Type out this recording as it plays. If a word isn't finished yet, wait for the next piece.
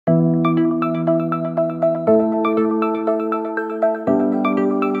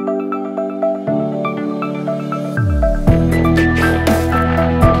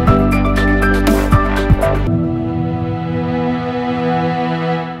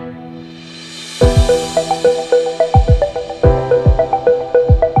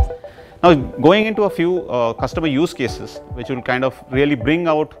Now, going into a few customer use cases, which will kind of really bring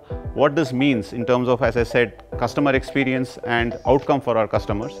out what this means in terms of, as I said, customer experience and outcome for our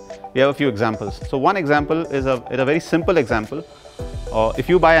customers. We have a few examples. So one example is a very simple example. If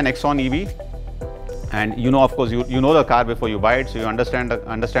you buy an Exxon EV, and you know, of course, you know the car before you buy it, so you understand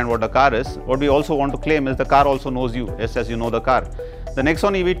what the car is. What we also want to claim is the car also knows you, just as you know the car. The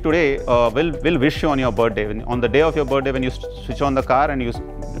Nexon EV today will wish you on your birthday. On the day of your birthday, when you switch on the car and you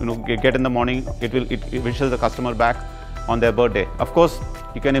get in the morning, it wishes the customer back on their birthday. Of course,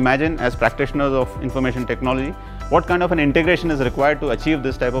 you can imagine, as practitioners of information technology, what kind of an integration is required to achieve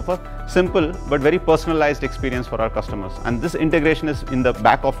this type of a simple but very personalized experience for our customers. And this integration is in the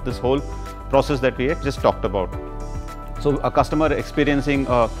back of this whole process that we had just talked about. So a customer experiencing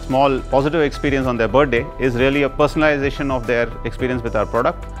a small positive experience on their birthday is really a personalization of their experience with our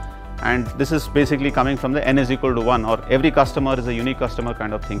product. And this is basically coming from the n is equal to 1, or every customer is a unique customer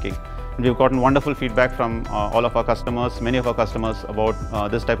kind of thinking. And we've gotten wonderful feedback from all of our customers, many of our customers, about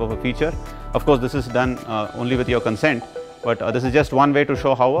this type of a feature. Of course, this is done only with your consent, but this is just one way to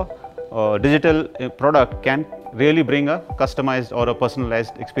show how a digital product can really bring a customized or a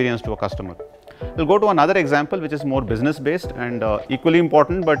personalized experience to a customer. We'll go to another example which is more business based and equally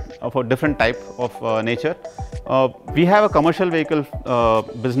important, but of a different type of nature. We have a commercial vehicle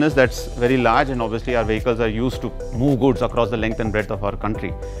business that's very large, and obviously our vehicles are used to move goods across the length and breadth of our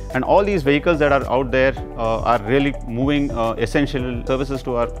country. And all these vehicles that are out there are really moving essential services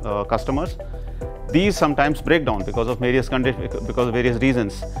to our customers. These sometimes break down because of various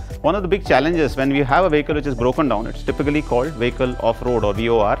reasons. One of the big challenges when we have a vehicle which is broken down, it's typically called vehicle off-road or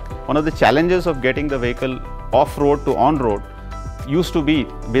VOR. One of the challenges of getting the vehicle off-road to on-road used to be,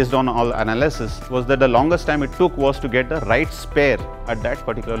 based on all analysis, was that the longest time it took was to get the right spare at that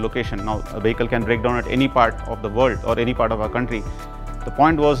particular location. Now, a vehicle can break down at any part of the world or any part of our country. The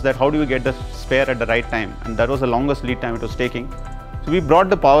point was that how do we get the spare at the right time, and that was the longest lead time it was taking. So we brought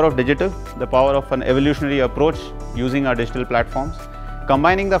the power of digital, the power of an evolutionary approach using our digital platforms,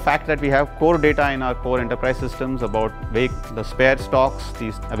 combining the fact that we have core data in our core enterprise systems about the spare stocks,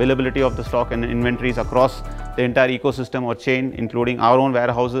 the availability of the stock and inventories across the entire ecosystem or chain, including our own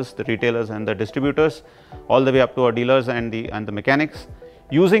warehouses, the retailers and the distributors, all the way up to our dealers and the mechanics.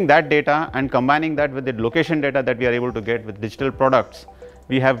 Using that data and combining that with the location data that we are able to get with digital products,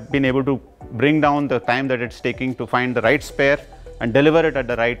 we have been able to bring down the time that it's taking to find the right spare and deliver it at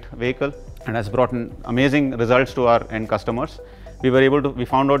the right vehicle, and has brought in amazing results to our end customers. We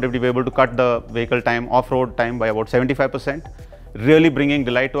found out that we were able to cut the vehicle time, off-road time, by about 75%, really bringing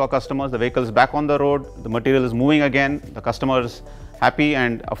delight to our customers. The vehicle is back on the road, the material is moving again, the customer is happy,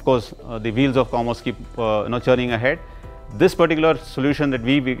 and of course the wheels of commerce keep churning ahead. This particular solution that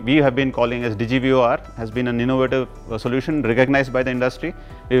we have been calling as DigiVOR has been an innovative solution recognized by the industry.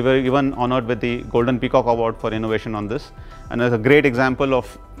 We were even honored with the Golden Peacock Award for innovation on this, and it's a great example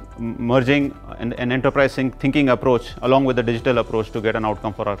of merging an enterprise thinking approach along with the digital approach to get an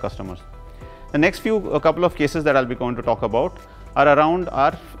outcome for our customers. The next couple of cases that I'll be going to talk about are around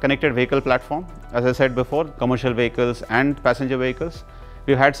our connected vehicle platform. As I said before, commercial vehicles and passenger vehicles.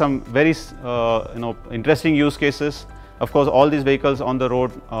 We've had some very interesting use cases. Of course, all these vehicles on the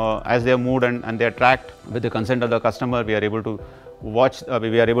road, as they are moved and they are tracked with the consent of the customer, we are able to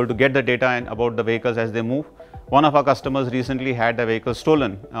get the data about the vehicles as they move. One of our customers recently had a vehicle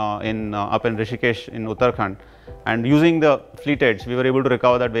stolen up in Rishikesh in Uttarakhand, and using the fleet edge, we were able to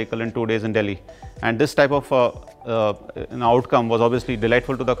recover that vehicle in 2 days in Delhi. And this type of outcome was obviously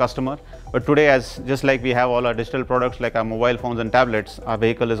delightful to the customer. But today, just like we have all our digital products like our mobile phones and tablets, our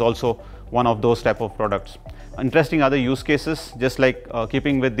vehicle is also one of those type of products. Interesting other use cases, just like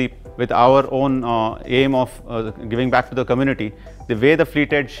keeping with our own aim of giving back to the community, the way the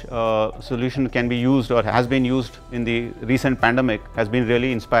fleet edge solution can be used or has been used in the recent pandemic has been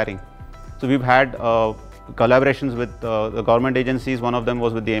really inspiring. So we've had collaborations with the government agencies. One of them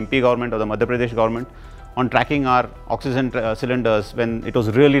was with the MP government or the Madhya Pradesh government on tracking our oxygen cylinders when it was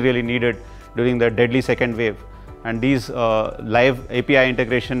really needed during the deadly second wave. And these live API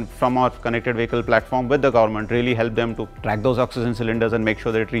integration from our connected vehicle platform with the government really helped them to track those oxygen cylinders and make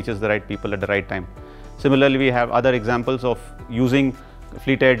sure that it reaches the right people at the right time. Similarly, we have other examples of using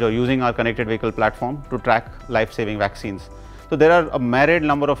Fleet Edge or using our connected vehicle platform to track life-saving vaccines. So there are a myriad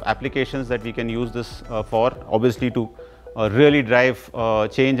number of applications that we can use this for, obviously to really drive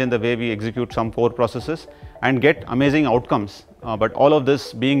change in the way we execute some core processes and get amazing outcomes. But all of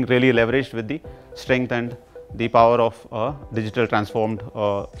this being really leveraged with the strength and the power of digital transformed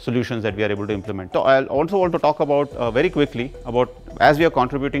solutions that we are able to implement. So I also want to talk about very quickly about as we are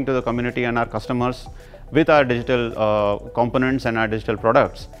contributing to the community and our customers with our digital components and our digital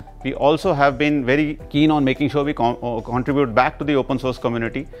products, We also have been very keen on making sure we contribute back to the open source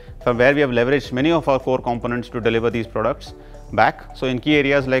community, from where we have leveraged many of our core components to deliver these products back. So in key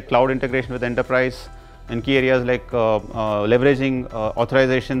areas like cloud integration with enterprise, in key areas like leveraging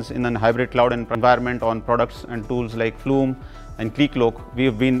authorizations in a hybrid cloud environment on products and tools like Flume and Keycloak, we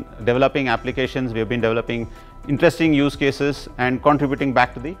have been developing applications, we have been developing interesting use cases and contributing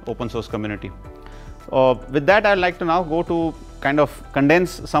back to the open source community. With that, I'd like to now go to kind of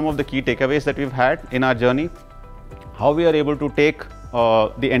condense some of the key takeaways that we've had in our journey, how we are able to take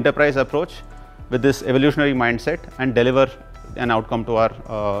the enterprise approach with this evolutionary mindset and deliver an outcome to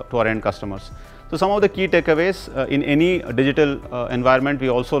our end customers. So some of the key takeaways in any digital environment, we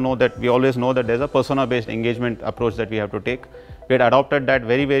always know that there's a persona-based engagement approach that we have to take. We had adopted that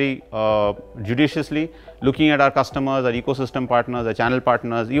very judiciously, looking at our customers, our ecosystem partners, our channel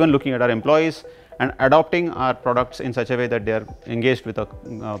partners, even looking at our employees, and adopting our products in such a way that they are engaged with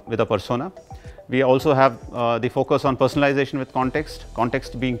a persona. We also have the focus on personalization with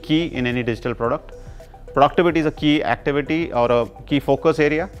context being key in any digital product. Productivity is a key activity or a key focus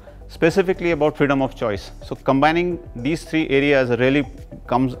area, specifically about freedom of choice. So combining these three areas really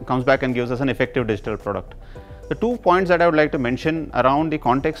comes back and gives us an effective digital product. The 2 points that I would like to mention around the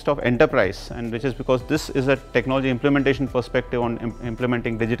context of enterprise, and which is because this is a technology implementation perspective on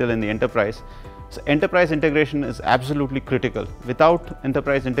implementing digital in the enterprise. So enterprise integration is absolutely critical. Without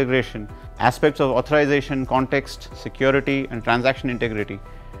enterprise integration, aspects of authorization, context, security and transaction integrity,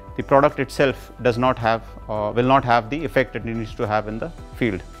 the product itself will not have the effect it needs to have in the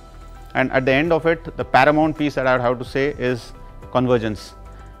field. And at the end of it, the paramount piece that I would have to say is convergence.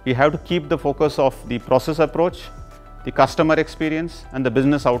 We have to keep the focus of the process approach, the customer experience and the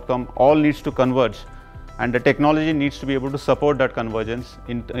business outcome all needs to converge, and the technology needs to be able to support that convergence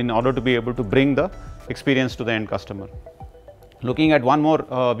in order to be able to bring the experience to the end customer. Looking at one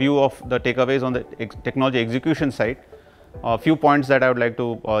more view of the takeaways on the technology execution side, a few points that I would like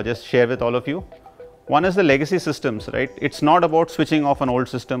to just share with all of you. One is the legacy systems, right? It's not about switching off an old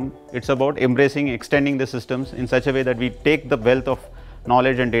system. It's about embracing, extending the systems in such a way that we take the wealth of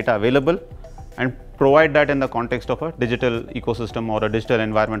knowledge and data available and provide that in the context of a digital ecosystem or a digital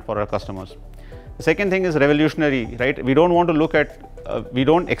environment for our customers. The second thing is revolutionary, right? We don't want to look at, we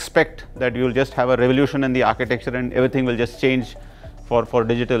don't expect that you will just have a revolution in the architecture and everything will just change for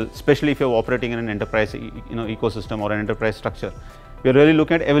digital, especially if you're operating in an enterprise ecosystem or an enterprise structure. We're really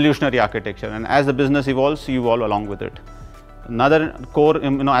looking at evolutionary architecture, and as the business evolves, you evolve along with it. Another core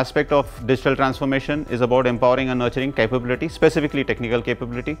aspect of digital transformation is about empowering and nurturing capability, specifically technical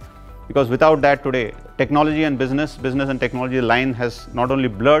capability, because without that today, technology and business and technology line has not only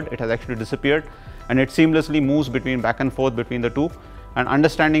blurred, it has actually disappeared, and it seamlessly moves back and forth between the two, and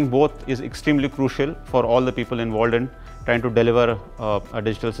understanding both is extremely crucial for all the people involved in trying to deliver a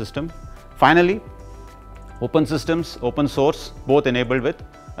digital system. Finally, open systems, open source, both enabled with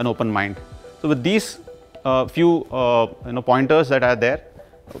an open mind. So with these few pointers that are there,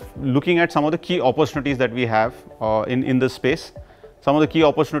 looking at some of the key opportunities that we have in this space, some of the key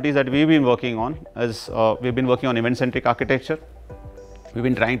opportunities that we've been working on is we've been working on event-centric architecture. We've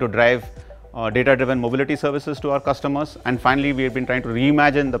been trying to drive data-driven mobility services to our customers, and finally we have been trying to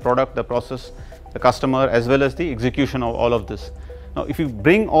reimagine the product, the process, the customer, as well as the execution of all of this. Now, if you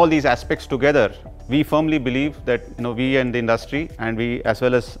bring all these aspects together, we firmly believe that we in the industry, and we as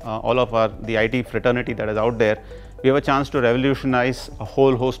well as all of the IT fraternity that is out there, we have a chance to revolutionize a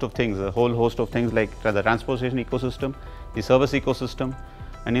whole host of things, like the transportation ecosystem, the service ecosystem,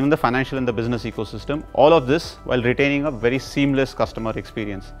 and even the financial and the business ecosystem. All of this while retaining a very seamless customer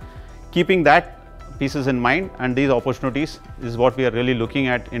experience. Keeping that pieces in mind and these opportunities is what we are really looking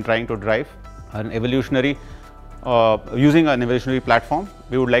at in trying to drive an evolutionary. Using an evolutionary platform,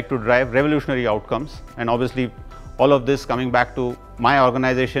 we would like to drive revolutionary outcomes, and obviously all of this coming back to my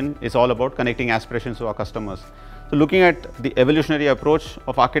organization is all about connecting aspirations to our customers. So looking at the evolutionary approach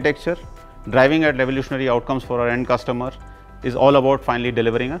of architecture, driving at revolutionary outcomes for our end customer is all about finally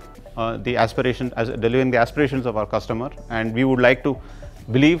delivering the aspirations of our customer, and we would like to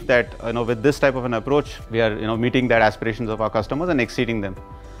believe that with this type of an approach, we are meeting that aspirations of our customers and exceeding them.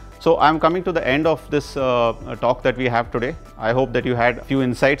 So I'm coming to the end of this talk that we have today. I hope that you had a few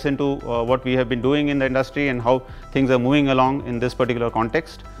insights into what we have been doing in the industry and how things are moving along in this particular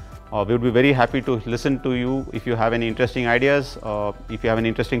context. We would be very happy to listen to you if you have any interesting ideas, if you have any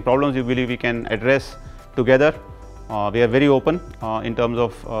interesting problems you believe we can address together. We are very open in terms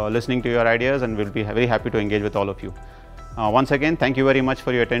of listening to your ideas, and we'll be very happy to engage with all of you. Once again, thank you very much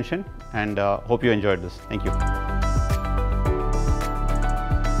for your attention, and hope you enjoyed this. Thank you.